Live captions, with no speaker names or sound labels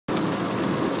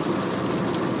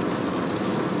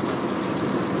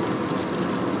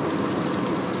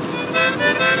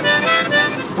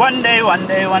One day, one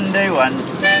day, one day, one.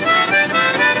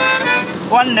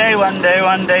 One day, one day,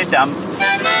 one day, dump.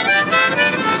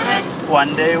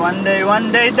 One day, one day,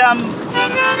 one day, dump.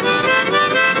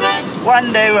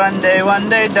 One day, one day, one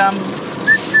day, dump.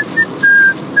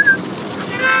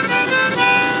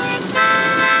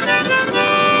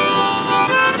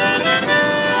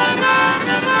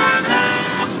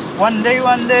 One day,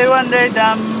 one day, one day,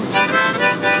 dump.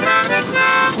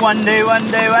 One day, one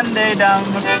day, one day, dump.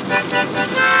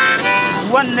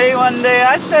 One day,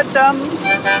 I said dumb.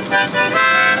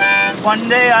 One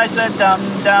day I said dum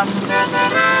dum.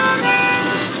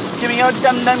 Give me your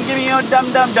dum dum, give me your dum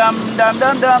dum dum dum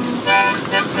dum dum.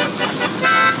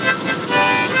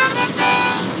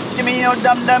 Give me your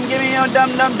dum dum, give me your dum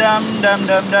dum dum dum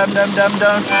dum dum dum dum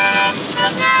dum.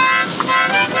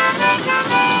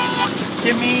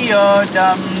 Give me your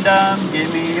dum dum,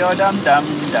 give me your dum dum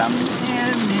dum.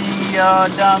 Give me your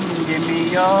dum, give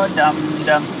me your dum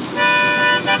dum.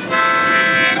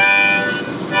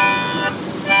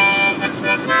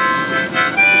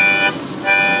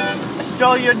 I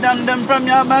stole your dum dum from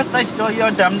your mouth. I stole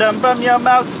your dum dum from your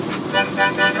mouth.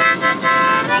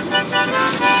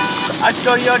 I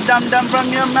stole your dum dum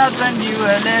from your mouth when you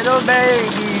were a little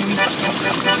baby.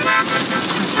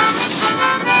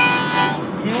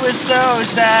 You were so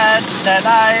sad that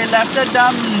I left a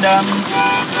dum dum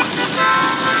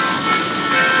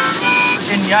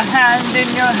in your hand, in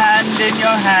your hand, in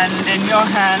your hand, in your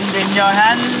hand, in your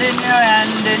hand, in your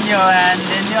hand, in your hand,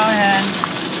 in your hand.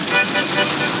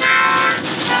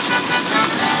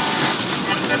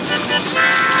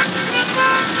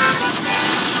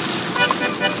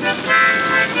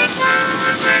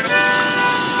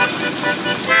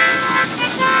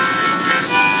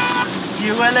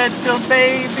 You were a little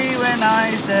baby when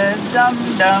I said dum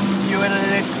dum. You were a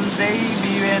little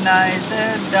baby when I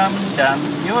said dum dum.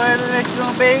 You were a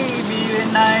little baby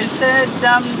when I said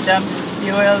dum dum.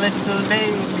 You were a little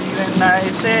baby when I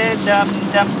said dum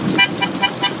dum.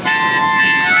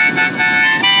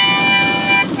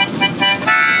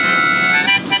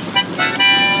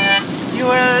 You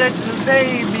were a little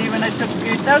baby when I took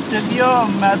it out of your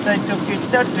mouth. I took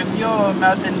it out of your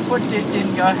mouth and put it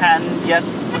in your hand. Yes.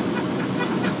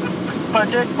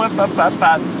 Put it, pam pam pam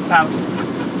pam pam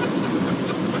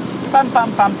pam pam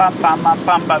pam pam pam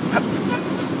pam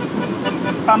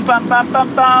pam pam pam pam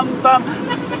pam pam.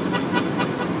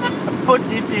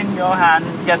 Put it in your hand.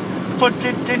 Yes. Put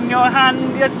it in your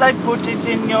hand. Yes, I put it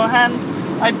in your hand.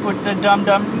 I put the dum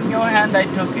dum in your hand. I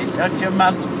took it out your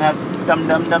mouth. Dum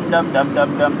dum dum dum dum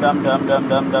dum dum dum dum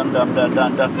dum dum dum dum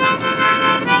dum dum.